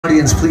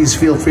audience, please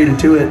feel free to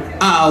do it.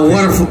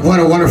 What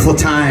a wonderful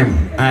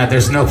time.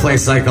 There's no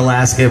place like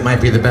Alaska. It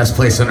might be the best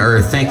place on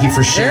earth. Thank you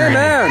for sharing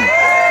it.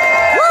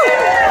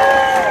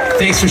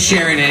 Thanks for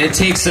sharing it. It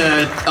takes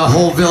a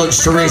whole village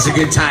to raise a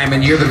good time,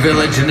 and you're the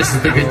village, and this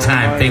is the good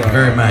time. Thank you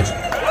very much.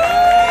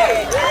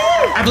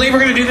 I believe we're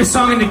going to do this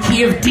song in the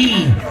key of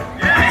D.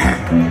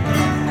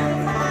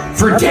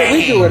 For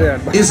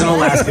dang, isn't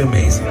Alaska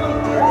amazing?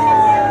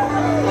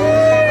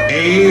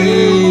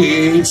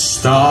 8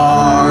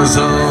 stars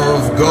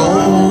of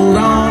gold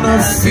on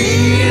a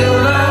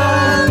field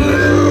of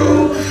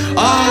blue.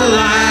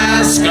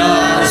 Alaska's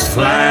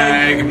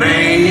flag,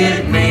 may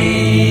it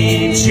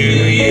mean to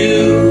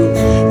you.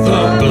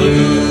 The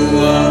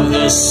blue of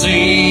the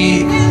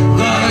sea,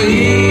 the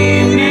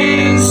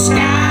evening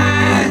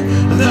sky,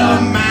 the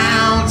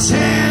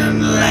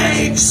mountain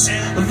lakes,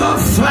 the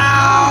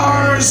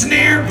flowers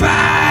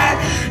nearby,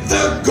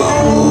 the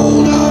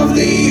gold of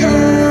the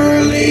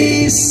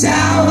early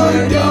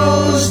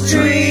sourdough's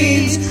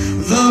dreams,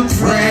 the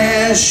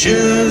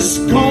precious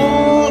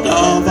gold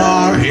of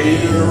our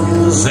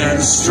hills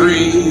and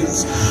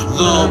streams,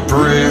 the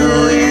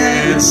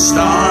brilliant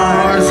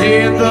stars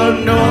in the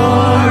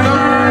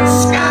northern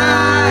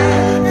sky,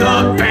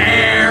 the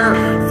bear,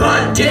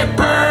 the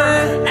dipper,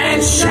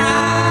 and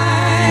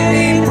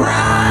shining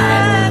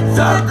bright,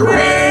 the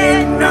great